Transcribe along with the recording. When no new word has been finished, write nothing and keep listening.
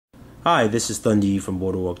Hi, this is Thundi from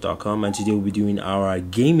Booredatwork.com, and today we'll be doing our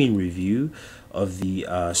gaming review of the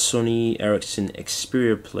Sony Ericsson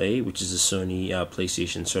Xperia Play, which is a Sony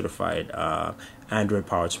PlayStation certified Android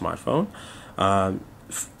powered smartphone.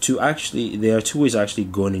 There are two ways actually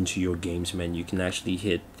going into your games menu. You can actually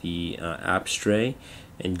hit the apps tray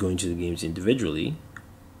and go into the games individually,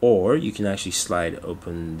 or you can actually slide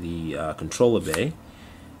open the controller bay,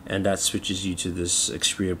 and that switches you to this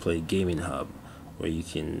Xperia Play gaming hub, where you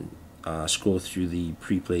can scroll through the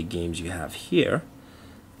pre-played games you have here,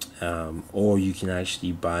 or you can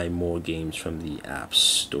actually buy more games from the App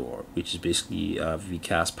Store, which is basically a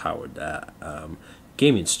VCAS powered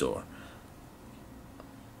gaming store.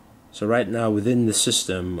 So right now within the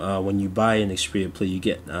system, when you buy an Xperia Play, you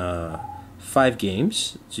get 5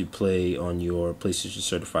 games to play on your PlayStation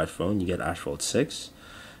certified phone. You get Asphalt 6,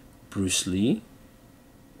 Bruce Lee,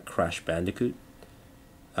 Crash Bandicoot,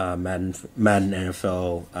 Madden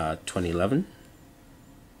NFL 2011,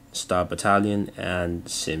 Star Battalion, and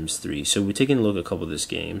Sims 3. So we're taking a look at a couple of these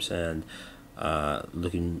games and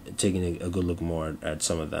taking a good look more at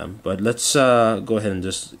some of them. But let's go ahead and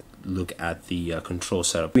just look at the control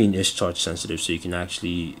setup. Screen is touch sensitive, so you can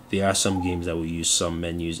actually, there are some games that will use some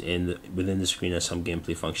menus within the screen as some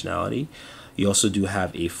gameplay functionality. You also do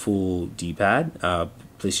have a full D-pad,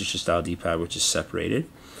 PlayStation style D-pad, which is separated.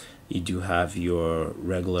 You do have your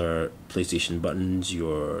regular PlayStation buttons,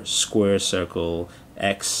 your square, circle,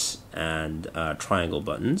 X, and triangle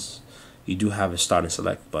buttons. You do have a start and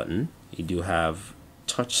select button. You do have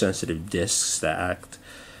touch-sensitive discs that act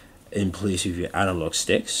in place of your analog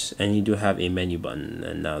sticks, and you do have a menu button.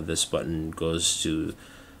 And now this button goes to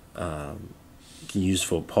you can use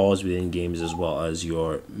for pause within games, as well as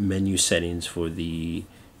your menu settings for the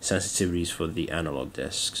sensitivities for the analog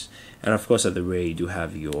discs. And of course at the rear you do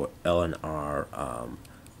have your L and R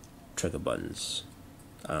trigger buttons,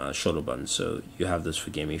 shoulder buttons, so you have those for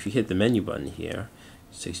gaming. If you hit the menu button here,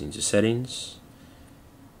 it takes you into settings.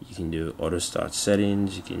 You can do auto start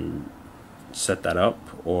settings, you can set that up,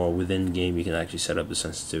 or within game you can actually set up the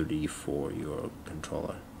sensitivity for your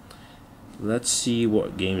controller. Let's see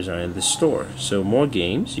what games are in the store. So more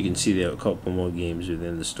games, you can see there are a couple more games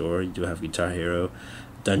within the store. You do have Guitar Hero,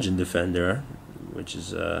 Dungeon Defender, which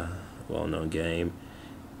is a well-known game.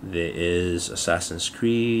 There is Assassin's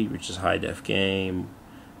Creed, which is a high-def game.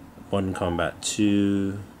 Modern Combat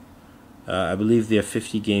 2. I believe there are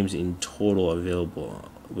 50 games in total available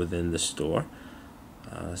within the store.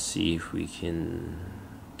 Let's see if we can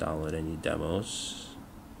download any demos.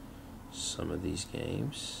 Some of these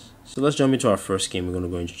games. So let's jump into our first game. We're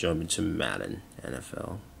going to jump into Madden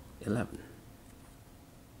NFL 11.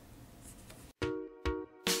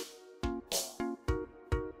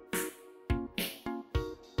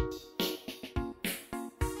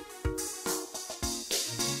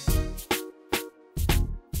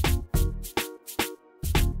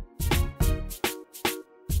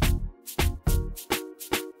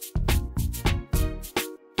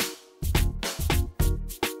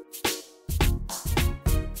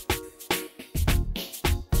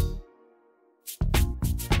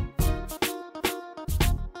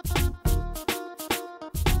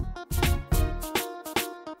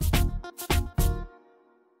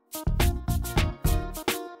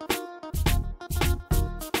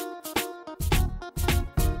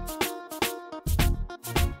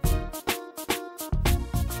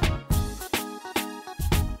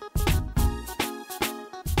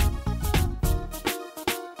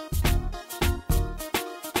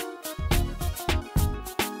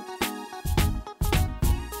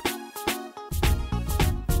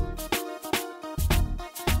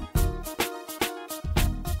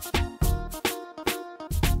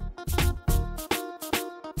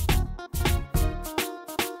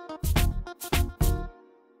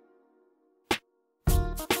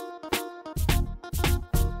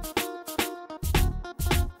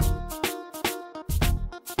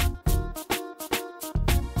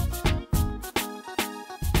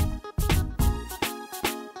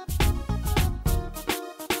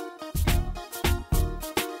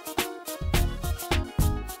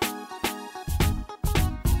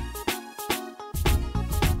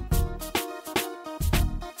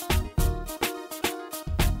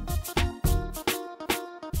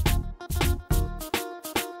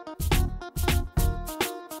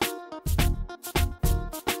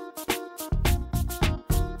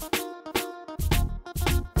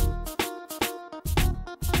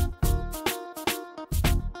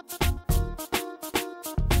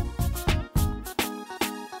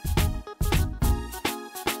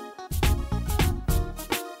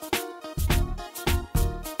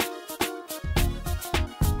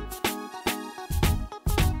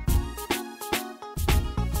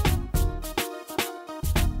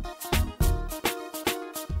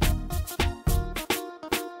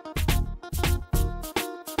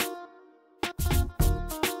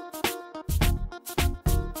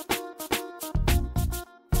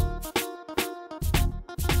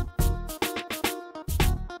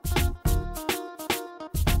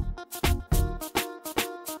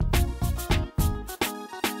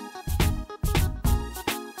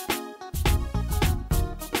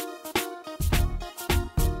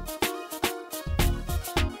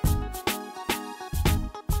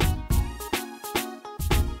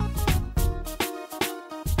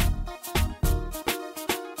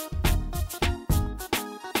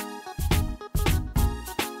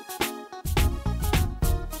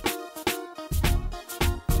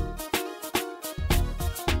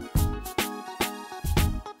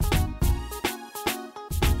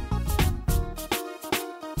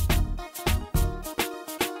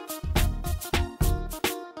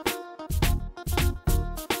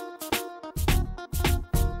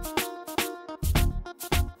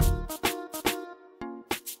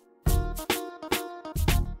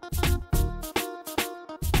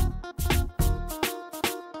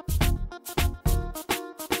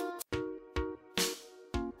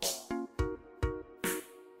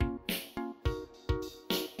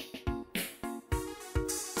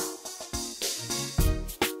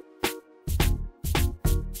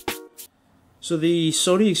 So the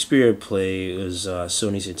Sony Xperia Play is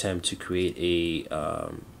Sony's attempt to create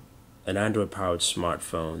an Android-powered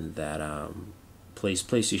smartphone that plays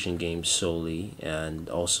PlayStation games solely and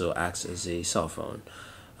also acts as a cell phone.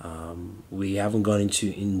 We haven't gone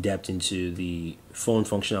in depth into the phone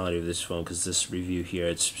functionality of this phone because this review here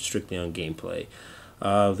it's strictly on gameplay.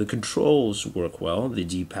 The controls work well. The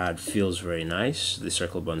D-pad feels very nice. The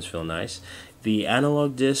circle buttons feel nice. The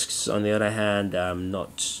analog discs, on the other hand, I'm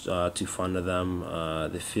not too fond of them.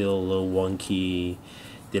 They feel a little wonky.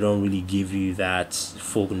 They don't really give you that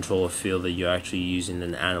full controller feel that you're actually using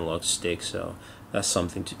an analog stick, so that's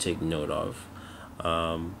something to take note of.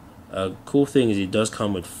 A cool thing is it does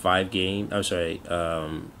come with 5 games. I'm sorry,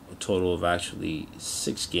 a total of actually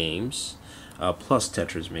 6 games, plus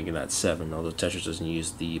Tetris, making that 7. Although Tetris doesn't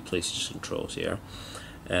use the PlayStation controls here.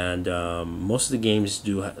 And most of the games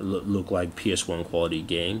do look like PS1 quality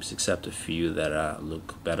games, except a few that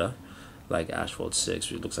look better, like Asphalt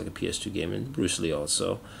 6, which looks like a PS2 game, and Bruce Lee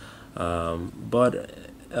also. But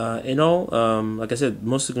in all, like I said,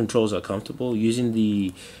 most of the controls are comfortable. Using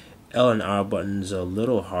the L and R buttons a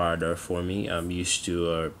little harder for me. I'm used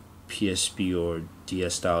to a PSP or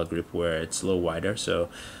DS style grip where it's a little wider, so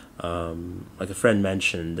like a friend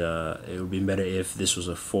mentioned, it would be better if this was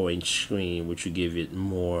a 4-inch screen, which would give it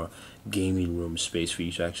more gaming room space for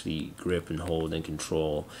you to actually grip and hold and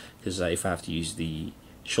control. Because if I have to use the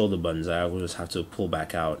shoulder buttons, I always have to pull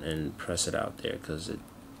back out and press it out there because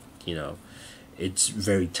it's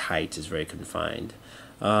very tight, it's very confined.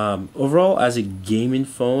 Overall, as a gaming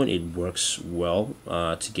phone, it works well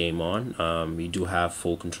to game on. You do have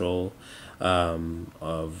full control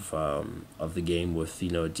of the game with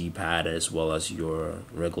D-pad as well as your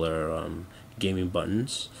regular gaming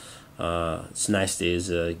buttons. It's nice there's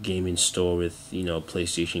a gaming store with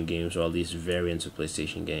PlayStation games, or at least variants of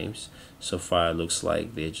PlayStation games. So far it looks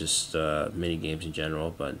like they're just mini games in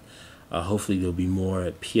general, but hopefully there'll be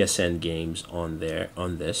more PSN games on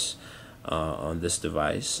this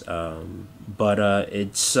device. But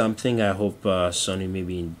it's something I hope Sony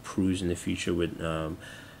maybe improves in the future with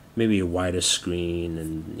maybe a wider screen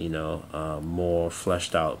and more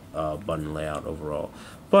fleshed out button layout overall.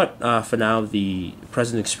 But for now, the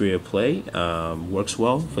present Xperia Play works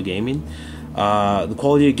well for gaming. The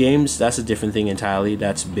quality of games, that's a different thing entirely.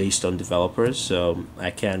 That's based on developers, so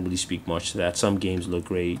I can't really speak much to that. Some games look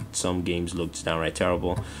great, some games look downright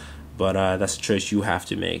terrible, but that's a choice you have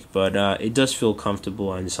to make. But it does feel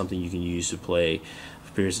comfortable and something you can use to play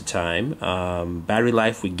for periods of time. Battery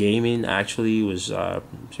life with gaming actually was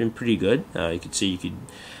it's been pretty good. You could see you could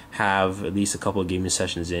have at least a couple of gaming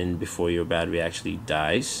sessions in before your battery actually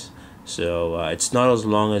dies. So it's not as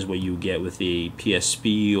long as what you get with the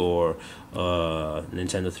PSP or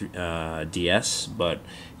Nintendo DS, but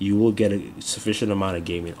you will get a sufficient amount of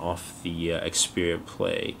gaming off the Xperia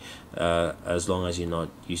Play as long as you're not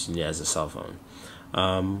using it as a cell phone.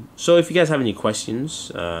 So if you guys have any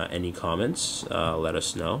questions, any comments, let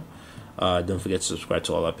us know. Don't forget to subscribe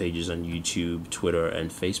to all our pages on YouTube, Twitter, and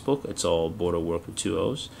Facebook. It's all Booredatwork with 2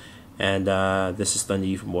 O's. And this is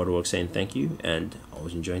Thunder from Booredatwork saying thank you, and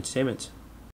always enjoy entertainment.